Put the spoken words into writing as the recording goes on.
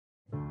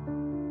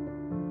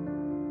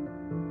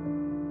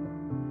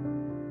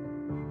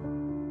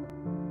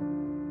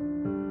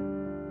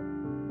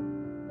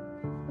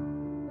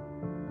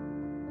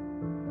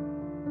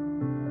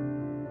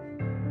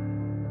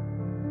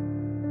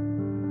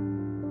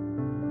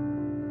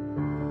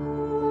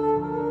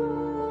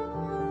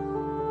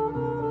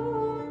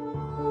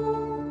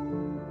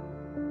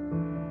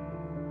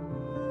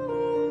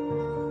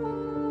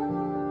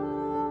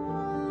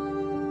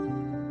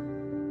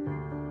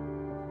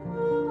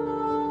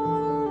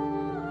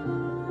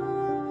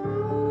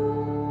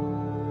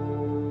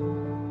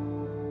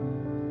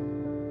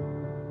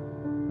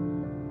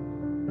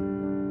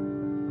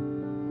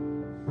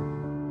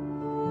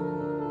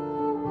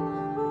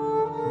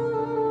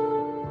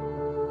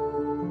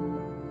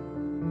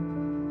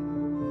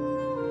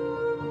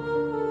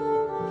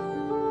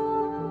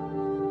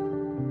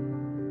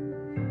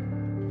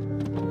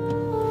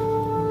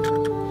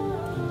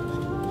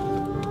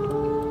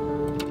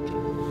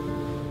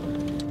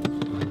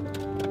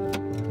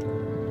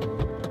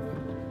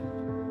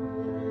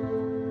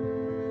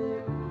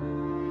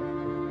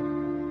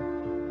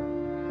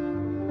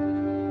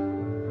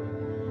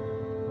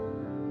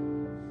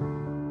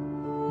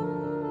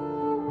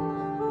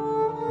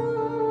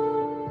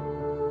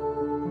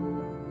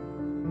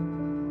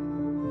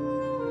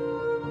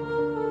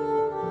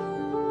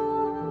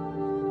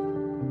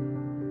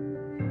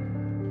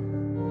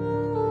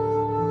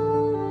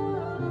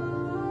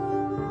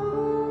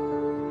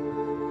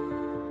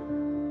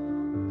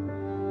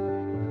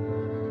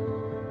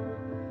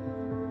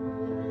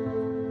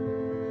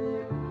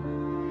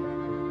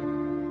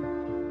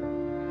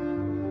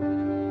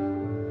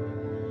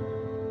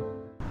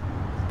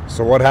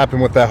So what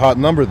happened with that hot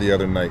number the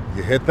other night?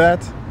 You hit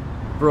that?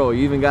 Bro,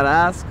 you even gotta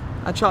ask?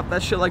 I chopped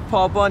that shit like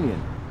Paul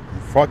Bunyan. You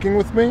fucking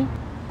with me?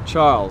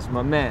 Charles,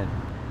 my man,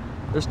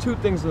 there's two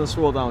things in this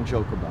world I don't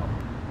joke about.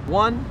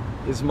 One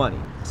is money.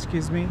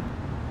 Excuse me?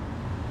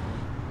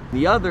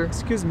 The other...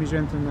 Excuse me,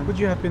 gentlemen. Would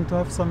you happen to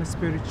have some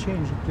spirit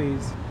change,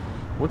 please?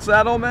 What's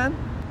that, old man?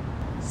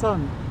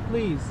 Son,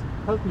 please,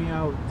 help me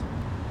out.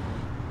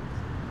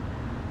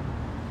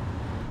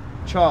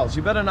 Charles,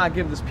 you better not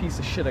give this piece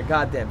of shit a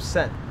goddamn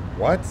cent.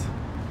 What?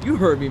 You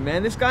heard me,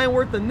 man. This guy ain't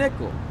worth a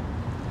nickel.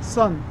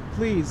 Son,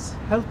 please,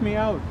 help me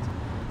out.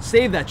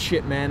 Save that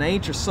shit, man. I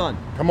ain't your son.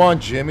 Come on,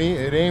 Jimmy.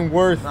 It ain't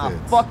worth Nah, it.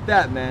 fuck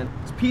that, man.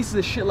 It's pieces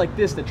of shit like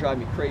this that drive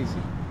me crazy.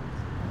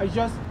 I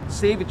just...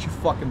 Save it, you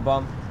fucking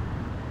bum.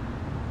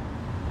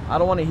 I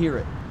don't want to hear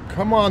it.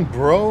 Come on,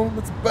 bro.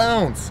 Let's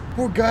bounce.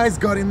 Poor guy's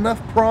got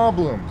enough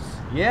problems.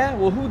 Yeah?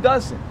 Well, who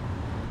doesn't?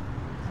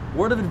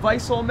 Word of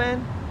advice, old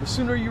man? The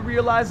sooner you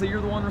realize that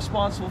you're the one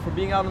responsible for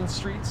being out on the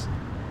streets,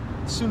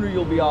 the sooner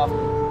you'll be off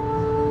them.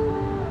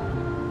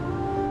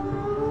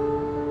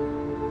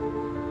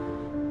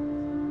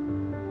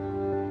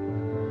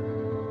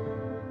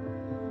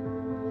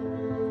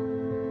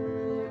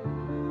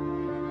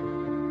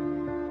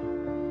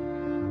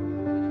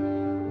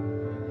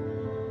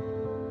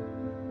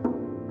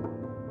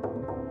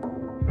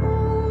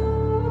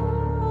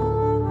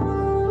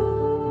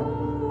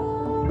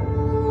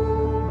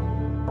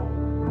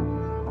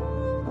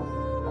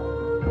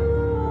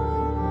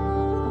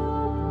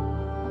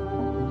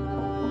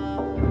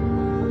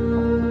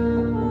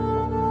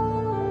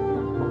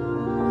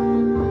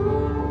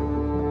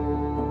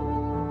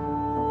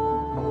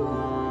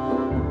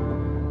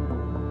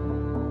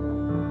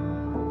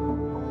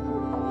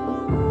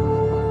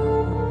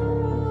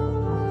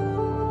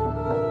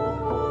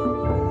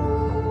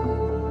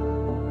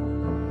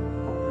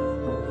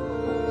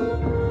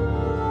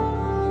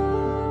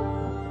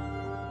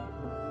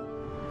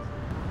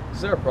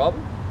 Is there a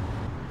problem?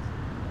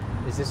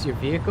 Is this your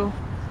vehicle?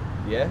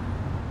 Yeah?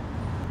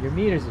 Your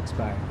meter's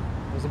expired.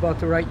 I was about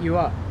to write you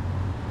up.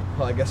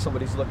 Well, I guess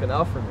somebody's looking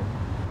out for me.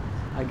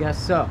 I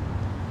guess so.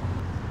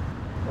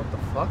 What the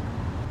fuck?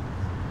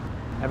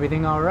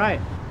 Everything all right?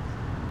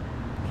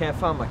 Can't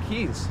find my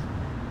keys.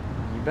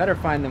 You better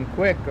find them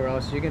quick or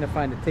else you're gonna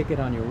find a ticket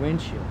on your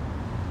windshield.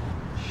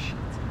 Shit,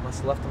 must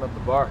have left them at the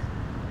bar.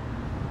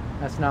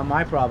 That's not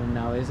my problem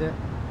now, is it?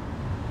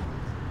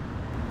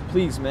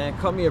 Please, man,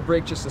 cut me a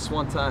break just this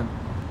one time.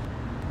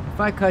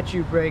 If I cut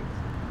you a break,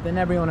 then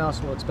everyone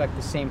else will expect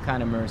the same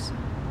kind of mercy.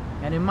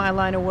 And in my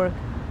line of work,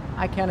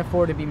 I can't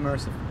afford to be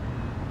merciful.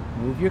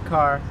 Move your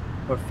car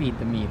or feed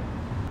the meter.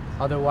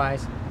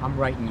 Otherwise, I'm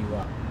writing you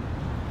up.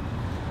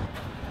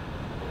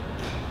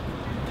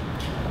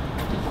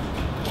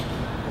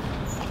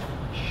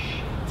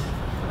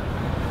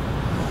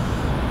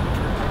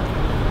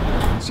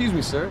 Excuse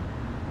me, sir.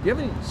 Do you have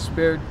any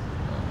spare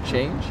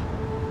change?